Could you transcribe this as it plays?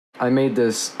I made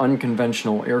this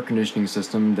unconventional air conditioning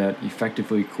system that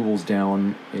effectively cools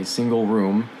down a single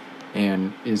room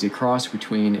and is a cross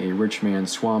between a rich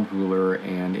man's swamp cooler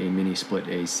and a mini split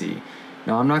AC.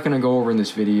 Now, I'm not going to go over in this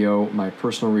video my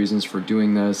personal reasons for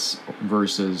doing this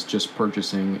versus just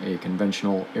purchasing a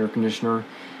conventional air conditioner,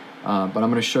 but I'm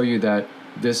going to show you that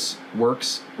this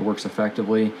works, it works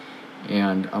effectively,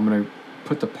 and I'm going to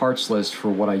put the parts list for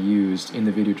what I used in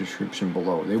the video description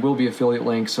below. They will be affiliate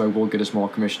links, so I will get a small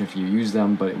commission if you use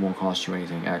them, but it won't cost you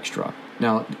anything extra.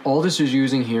 Now, all this is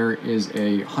using here is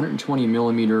a 120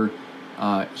 millimeter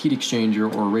heat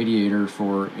exchanger or radiator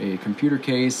for a computer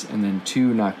case, and then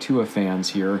two Noctua fans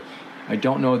here. I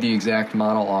don't know the exact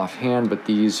model offhand, but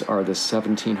these are the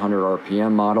 1700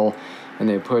 RPM model, and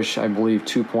they push, I believe,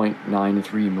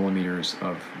 2.93 millimeters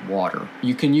of water.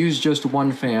 You can use just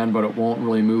one fan, but it won't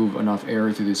really move enough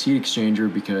air through this heat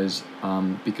exchanger because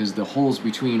the holes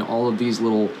between all of these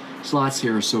little slots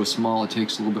here are so small, it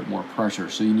takes a little bit more pressure.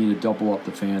 So you need to double up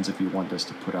the fans if you want this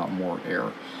to put out more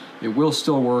air. It will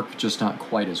still work, just not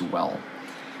quite as well.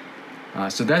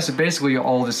 So that's basically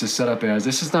all this is set up as.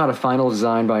 This is not a final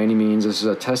design by any means. This is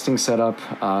a testing setup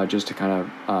just to kind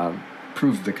of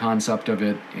prove the concept of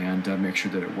it and make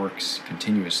sure that it works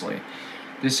continuously.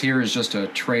 This here is just a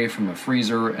tray from a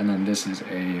freezer, and then this is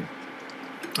a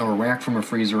rack from a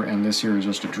freezer, and this here is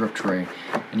just a drip tray.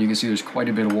 And you can see there's quite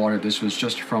a bit of water. This was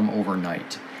just from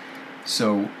overnight.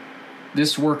 So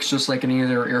this works just like any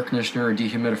other air conditioner or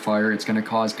dehumidifier. It's going to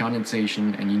cause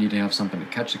condensation, and you need to have something to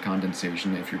catch the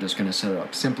condensation if you're just going to set it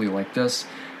up simply like this.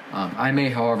 I may,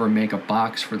 however, make a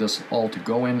box for this all to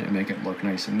go in and make it look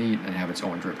nice and neat and have its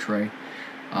own drip tray.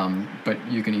 But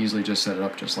you can easily just set it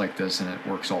up just like this, and it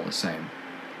works all the same.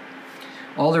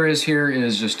 All there is here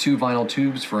is just two vinyl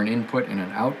tubes for an input and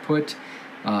an output,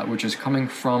 which is coming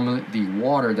from the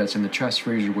water that's in the chest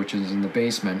freezer, which is in the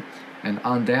basement. And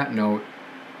on that note,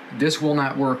 this will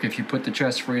not work if you put the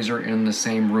chest freezer in the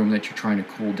same room that you're trying to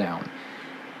cool down.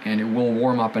 And it will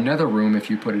warm up another room if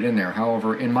you put it in there.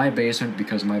 However, in my basement,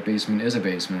 because my basement is a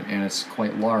basement and it's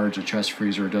quite large, a chest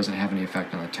freezer doesn't have any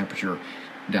effect on the temperature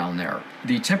down there.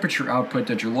 The temperature output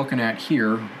that you're looking at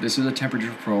here, this is a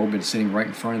temperature probe. It's sitting right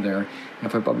in front of there. And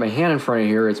if I put my hand in front of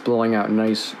here, it's blowing out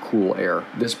nice, cool air.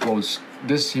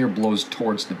 This here blows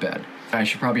towards the bed. I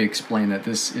should probably explain that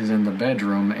this is in the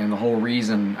bedroom, and the whole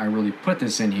reason I really put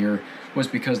this in here was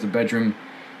because the bedroom,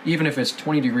 even if it's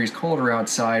 20 degrees colder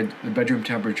outside, the bedroom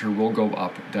temperature will go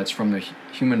up. That's from the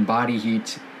human body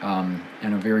heat and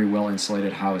a very well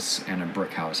insulated house and a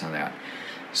brick house on that.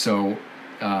 So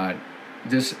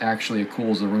this actually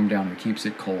cools the room down and keeps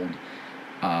it cold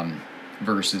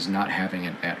versus not having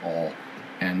it at all.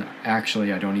 And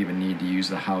actually, I don't even need to use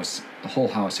the whole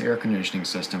house air conditioning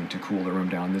system to cool the room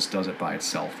down. This does it by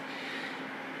itself.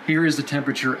 Here is the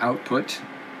temperature output.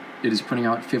 It is putting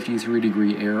out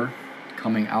 53-degree air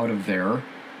coming out of there,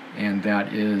 and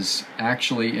that is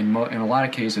actually in a lot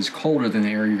of cases colder than the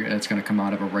air that's going to come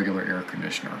out of a regular air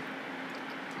conditioner.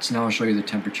 So now I'll show you the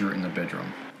temperature in the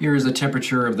bedroom. Here is the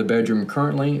temperature of the bedroom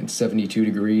currently. It's 72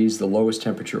 degrees. The lowest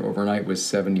temperature overnight was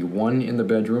 71 in the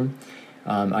bedroom.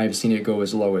 I've seen it go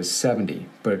as low as 70,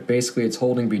 but basically it's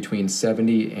holding between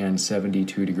 70 and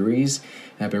 72 degrees.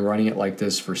 And I've been running it like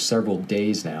this for several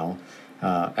days now,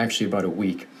 actually about a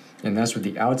week. And that's with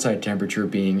the outside temperature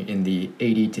being in the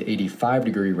 80 to 85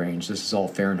 degree range. This is all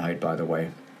Fahrenheit, by the way.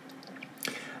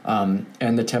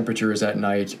 And the temperatures at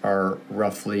night are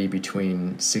roughly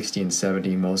between 60 and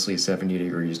 70, mostly 70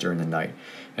 degrees during the night.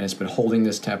 And it's been holding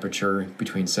this temperature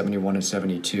between 71 and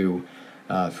 72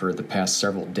 for the past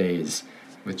several days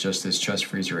with just this chest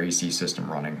freezer AC system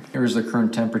running. Here's the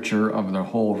current temperature of the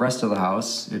whole rest of the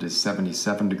house. It is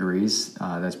 77 degrees.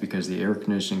 That's because the air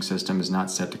conditioning system is not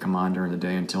set to come on during the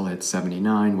day until it hits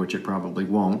 79, which it probably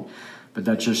won't. But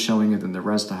that's just showing that the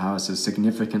rest of the house is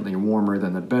significantly warmer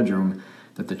than the bedroom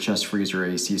that the chest freezer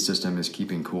AC system is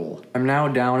keeping cool. I'm now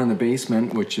down in the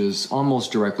basement, which is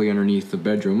almost directly underneath the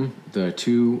bedroom. The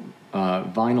two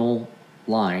vinyl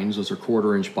lines, those are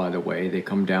 1/4 inch by the way, they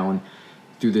come down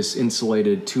through this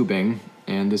insulated tubing,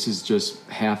 and this is just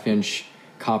 1/2 inch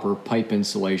copper pipe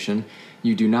insulation.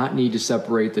 You do not need to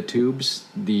separate the tubes.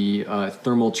 The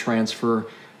thermal transfer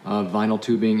vinyl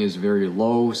tubing is very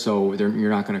low, so you're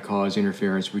not going to cause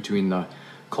interference between the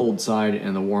cold side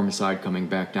and the warm side coming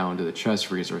back down to the chest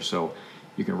freezer. So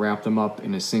you can wrap them up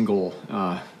in a single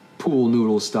pool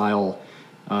noodle style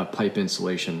pipe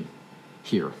insulation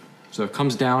here. So it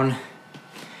comes down,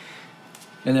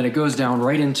 and then it goes down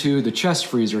right into the chest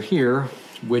freezer here,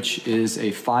 which is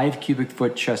a 5 cubic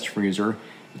foot chest freezer.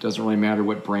 It doesn't really matter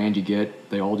what brand you get.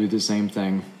 They all do the same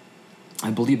thing.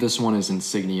 I believe this one is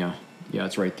Insignia. Yeah,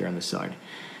 it's right there on the side.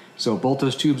 So both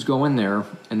those tubes go in there,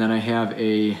 and then I have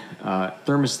a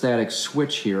thermostatic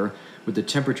switch here with the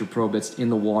temperature probe that's in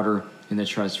the water in the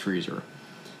chest freezer.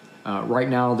 Right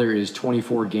now there is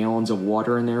 24 gallons of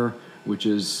water in there, which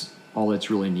is all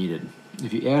that's really needed.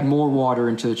 If you add more water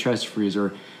into the chest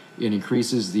freezer, it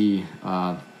increases the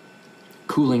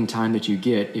cooling time that you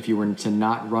get if you were to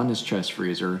not run this chest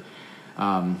freezer.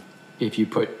 If you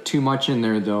put too much in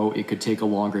there though, it could take a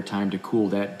longer time to cool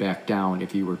that back down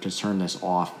if you were to turn this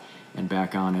off and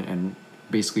back on it and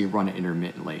basically run it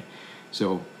intermittently.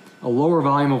 So a lower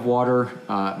volume of water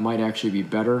might actually be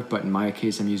better, but in my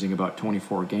case I'm using about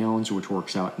 24 gallons, which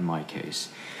works out in my case.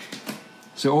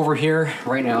 So over here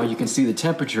right now you can see the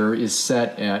temperature is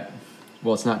set at,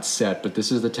 well, it's not set, but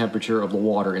this is the temperature of the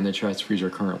water in the chest freezer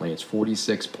currently. It's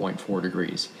 46.4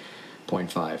 degrees,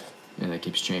 0.5, and it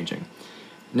keeps changing.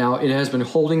 Now, it has been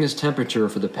holding this temperature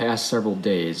for the past several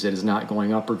days. It is not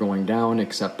going up or going down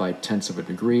except by tenths of a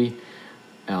degree.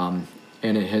 And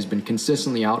it has been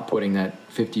consistently outputting that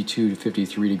 52 to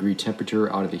 53 degree temperature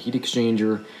out of the heat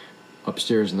exchanger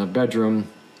upstairs in the bedroom.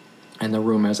 And the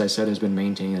room, as I said, has been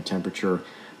maintaining a temperature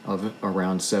of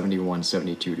around 71,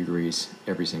 72 degrees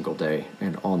every single day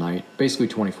and all night, basically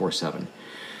 24/7.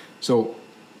 So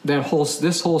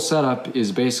this whole setup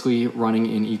is basically running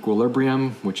in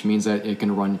equilibrium, which means that it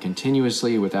can run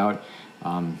continuously without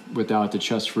the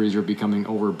chest freezer becoming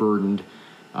overburdened,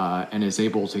 and is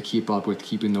able to keep up with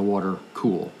keeping the water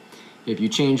cool. If you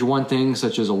change one thing,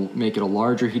 such as make it a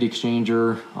larger heat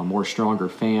exchanger, a more stronger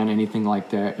fan, anything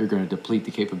like that, you're going to deplete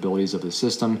the capabilities of the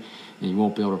system and you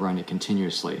won't be able to run it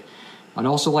continuously. I'd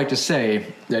also like to say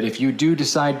that if you do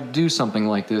decide to do something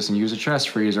like this and use a chest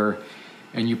freezer,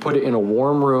 and you put it in a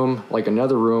warm room, like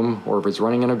another room, or if it's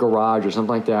running in a garage or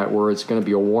something like that, where it's going to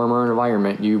be a warmer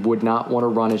environment, you would not want to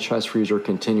run a chest freezer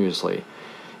continuously.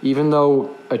 Even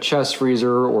though a chest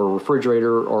freezer or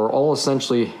refrigerator are all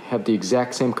essentially have the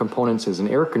exact same components as an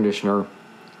air conditioner,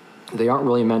 they aren't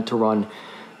really meant to run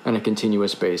on a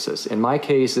continuous basis. In my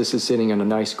case, this is sitting in a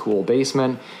nice cool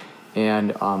basement,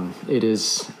 and it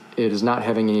is not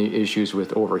having any issues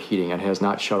with overheating. It has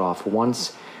not shut off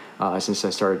once since I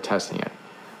started testing it.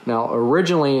 Now,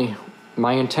 originally,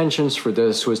 my intentions for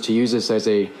this was to use this as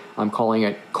I'm calling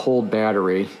it cold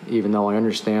battery, even though I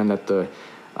understand that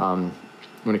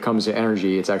when it comes to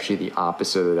energy, it's actually the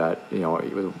opposite of that. You know,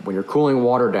 when you're cooling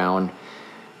water down,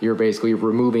 you're basically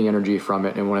removing energy from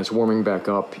it, and when it's warming back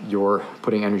up, you're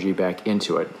putting energy back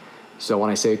into it. So when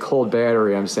I say cold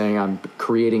battery, I'm saying I'm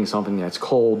creating something that's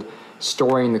cold,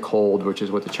 storing the cold, which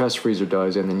is what the chest freezer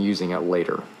does, and then using it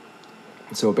later.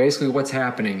 So basically what's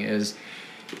happening is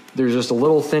there's just a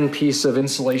little thin piece of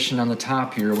insulation on the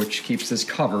top here which keeps this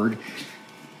covered.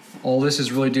 All this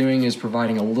is really doing is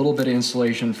providing a little bit of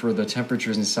insulation for the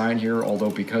temperatures inside here, although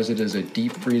because it is a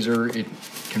deep freezer, it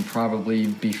can probably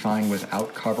be fine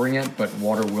without covering it, but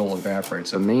water will evaporate.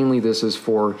 So mainly this is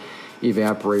for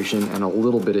evaporation and a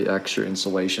little bit of extra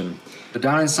insulation. But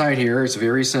down inside here, it's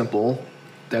very simple.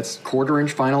 That's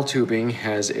 1/4-inch vinyl tubing,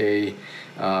 has a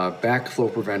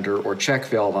backflow preventer or check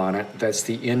valve on it. That's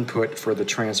the input for the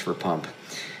transfer pump.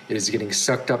 It is getting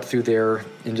sucked up through there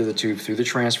into the tube through the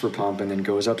transfer pump, and then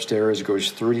goes upstairs,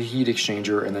 goes through the heat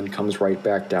exchanger, and then comes right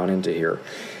back down into here.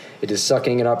 It is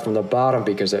sucking it up from the bottom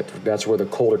because that's where the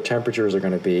colder temperatures are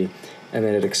going to be, and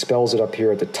then it expels it up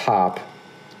here at the top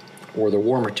where the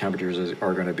warmer temperatures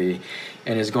are going to be,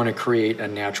 and is going to create a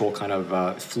natural kind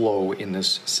of flow in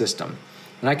this system.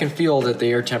 And I can feel that the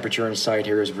air temperature inside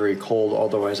here is very cold,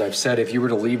 although as I've said, if you were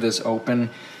to leave this open,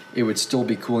 it would still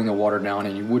be cooling the water down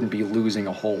and you wouldn't be losing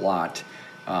a whole lot.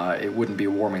 It wouldn't be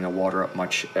warming the water up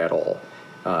much at all.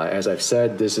 As I've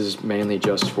said, this is mainly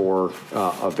just for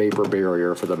a vapor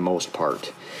barrier for the most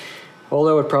part.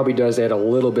 Although it probably does add a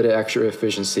little bit of extra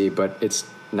efficiency, but it's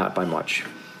not by much.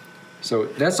 So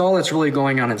that's all that's really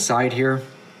going on inside here.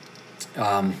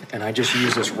 And I just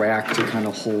use this rack to kind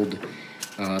of hold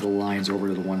the lines over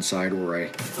to the one side where I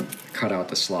cut out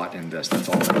the slot in this. That's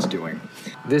all that's doing.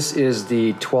 This is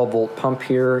the 12-volt pump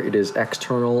here. It is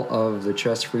external of the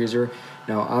chest freezer.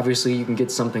 Now, obviously, you can get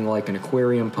something like an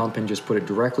aquarium pump and just put it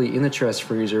directly in the chest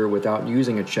freezer without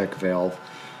using a check valve.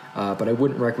 But I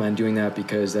wouldn't recommend doing that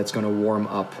because that's going to warm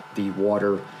up the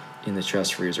water in the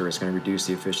chest freezer. It's going to reduce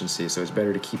the efficiency. So it's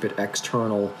better to keep it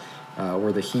external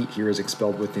where the heat here is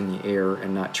expelled within the air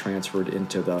and not transferred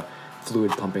into the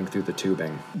fluid pumping through the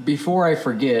tubing. Before I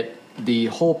forget, the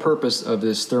whole purpose of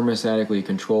this thermostatically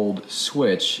controlled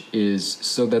switch is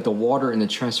so that the water in the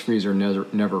chest freezer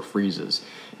never freezes.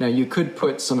 Now, you could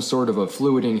put some sort of a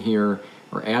fluid in here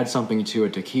or add something to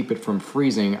it to keep it from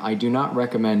freezing. I do not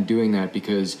recommend doing that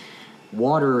because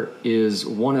water is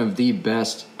one of the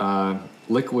best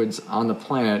liquids on the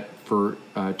planet for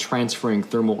transferring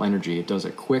thermal energy. It does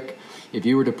it quick. If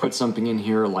you were to put something in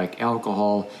here like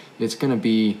alcohol, it's going to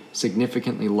be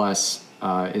significantly less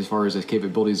as far as its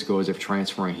capabilities goes of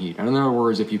transferring heat. And in other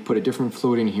words, if you put a different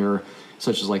fluid in here,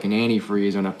 such as like an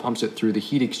antifreeze, and it pumps it through the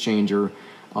heat exchanger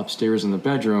upstairs in the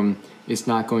bedroom, it's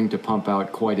not going to pump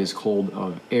out quite as cold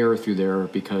of air through there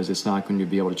because it's not going to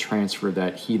be able to transfer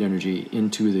that heat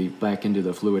energy back into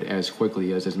the fluid as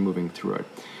quickly as it's moving through it.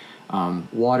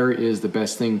 Water is the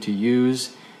best thing to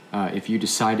use. If you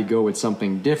decide to go with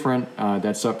something different,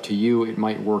 that's up to you. It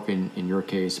might work in your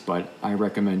case, but I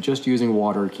recommend just using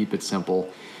water, keep it simple.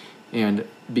 And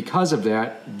because of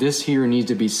that, this here needs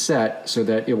to be set so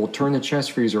that it will turn the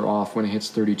chest freezer off when it hits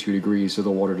 32 degrees so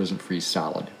the water doesn't freeze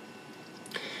solid.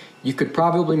 You could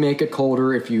probably make it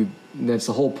colder that's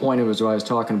the whole point of it, is what I was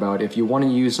talking about. If you want to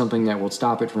use something that will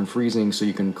stop it from freezing so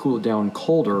you can cool it down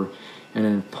colder and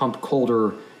then pump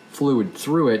colder fluid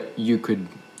through it, you could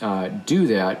do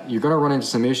that. You're going to run into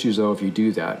some issues though if you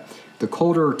do that. The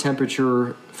colder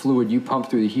temperature fluid you pump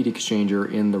through the heat exchanger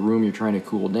in the room you're trying to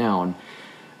cool down,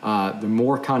 the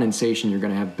more condensation you're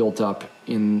going to have built up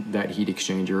in that heat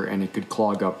exchanger, and it could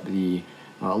clog up the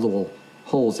little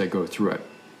holes that go through it.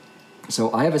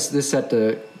 So I have this set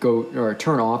to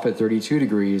turn off at 32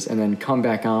 degrees and then come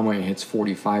back on when it hits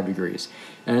 45 degrees.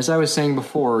 And as I was saying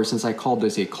before, since I called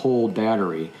this a cold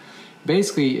battery,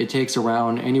 basically it takes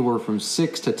around anywhere from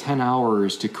 6 to 10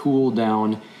 hours to cool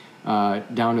down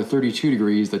to 32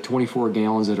 degrees, the 24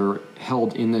 gallons that are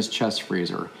held in this chest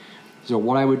freezer. So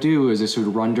what I would do is this would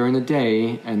run during the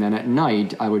day, and then at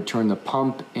night I would turn the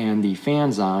pump and the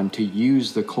fans on to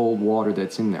use the cold water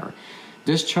that's in there.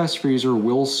 This chest freezer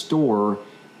will store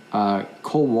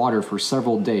cold water for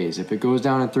several days. If it goes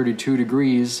down at 32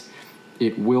 degrees,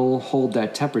 it will hold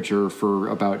that temperature for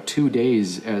about 2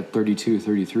 days at 32,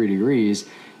 33 degrees,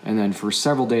 and then for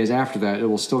several days after that, it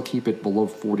will still keep it below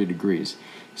 40 degrees.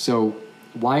 So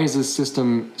why is this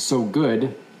system so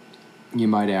good, you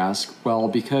might ask? Well,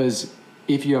 because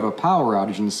if you have a power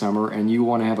outage in the summer and you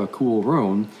want to have a cool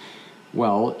room,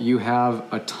 well, you have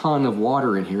a ton of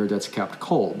water in here that's kept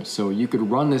cold. So you could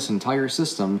run this entire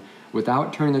system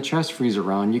without turning the chest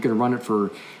freezer on. You could run it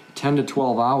for 10 to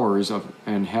 12 hours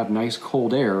and have nice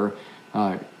cold air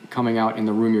coming out in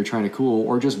the room you're trying to cool,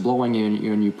 or just blowing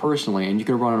in you personally, and you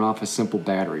can run it off a simple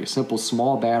battery. A simple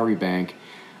small battery bank,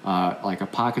 like a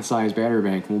pocket-sized battery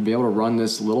bank, will be able to run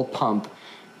this little pump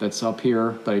that's up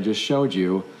here that I just showed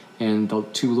you, and the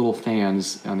 2 little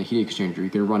fans on the heat exchanger. You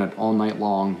can run it all night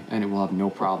long and it will have no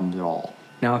problems at all.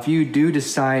 Now, if you do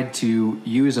decide to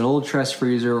use an old chest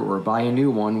freezer or buy a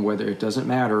new one, whether it doesn't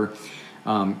matter,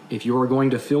 if you are going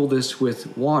to fill this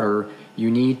with water, you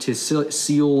need to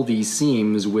seal the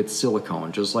seams with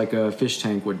silicone, just like a fish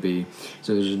tank would be.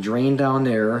 So there's a drain down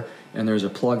there and there's a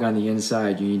plug on the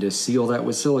inside. You need to seal that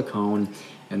with silicone,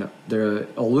 and the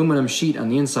aluminum sheet on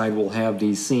the inside will have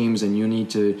these seams, and you need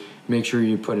to make sure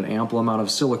you put an ample amount of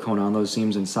silicone on those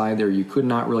seams inside there. You could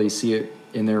not really see it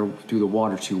in there through the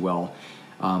water too well,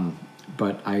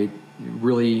 but I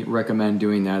really recommend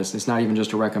doing that. It's not even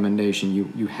just a recommendation.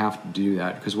 You have to do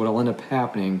that, because what will end up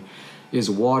happening is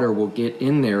water will get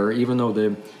in there. Even though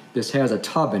this has a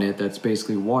tub in it that's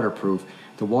basically waterproof,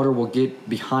 the water will get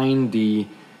behind the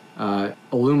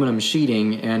aluminum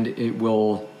sheeting, and it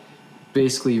will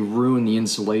basically ruin the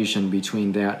insulation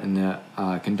between that and the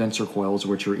condenser coils,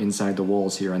 which are inside the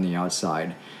walls here on the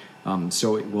outside.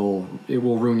 So it will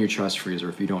ruin your chest freezer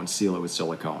if you don't seal it with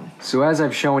silicone. So as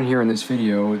I've shown here in this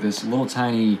video, this little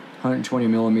tiny 120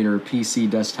 millimeter PC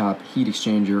desktop heat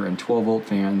exchanger and 12 volt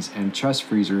fans and chest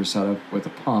freezer setup with a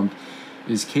pump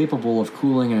is capable of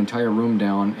cooling an entire room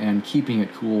down and keeping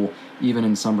it cool even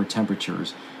in summer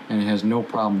temperatures, and it has no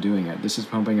problem doing it. This is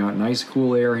pumping out nice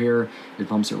cool air here. It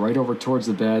pumps it right over towards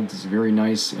the bed. It's very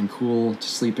nice and cool to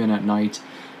sleep in at night.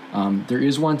 There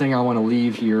is one thing I want to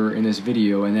leave here in this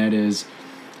video, and that is,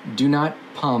 do not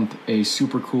pump a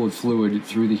supercooled fluid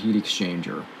through the heat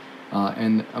exchanger.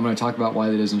 And I'm going to talk about why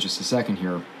that is in just a second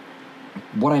here.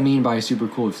 What I mean by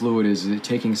supercooled fluid is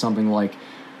taking something like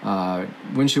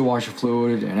windshield washer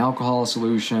fluid, an alcohol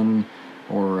solution,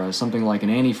 or something like an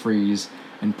antifreeze,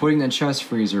 and putting that chest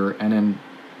freezer, and then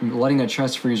letting that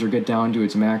chest freezer get down to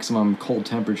its maximum cold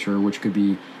temperature, which could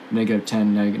be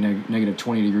 -10,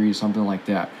 -20 degrees, something like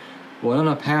that. What will end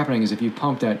up happening is if you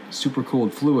pump that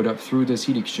supercooled fluid up through this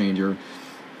heat exchanger,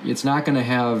 it's not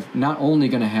only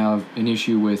going to have an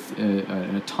issue with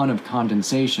a ton of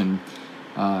condensation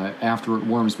after it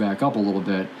warms back up a little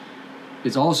bit,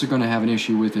 it's also going to have an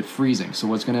issue with it freezing. So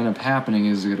what's going to end up happening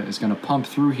is it's going to pump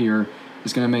through here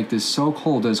is going to make this so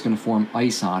cold that it's going to form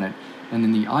ice on it. And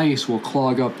then the ice will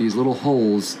clog up these little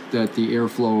holes that the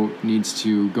airflow needs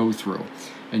to go through.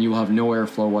 And you will have no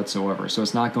airflow whatsoever. So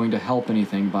it's not going to help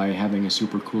anything by having a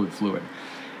supercooled fluid.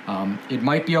 It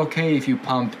might be okay if you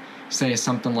pump, say,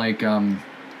 something like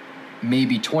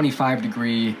maybe 25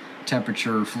 degree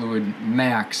temperature fluid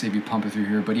max if you pump it through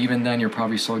here, but even then you're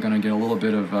probably still going to get a little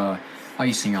bit of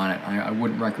icing on it. I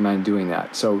wouldn't recommend doing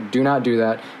that. So do not do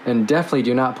that, and definitely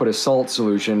do not put a salt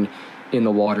solution in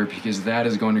the water, because that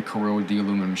is going to corrode the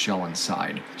aluminum shell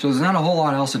inside. So there's not a whole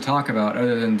lot else to talk about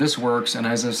other than this works, and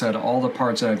as I said, all the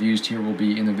parts that I've used here will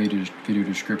be in the video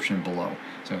description below.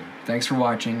 So thanks for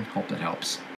watching, hope that helps.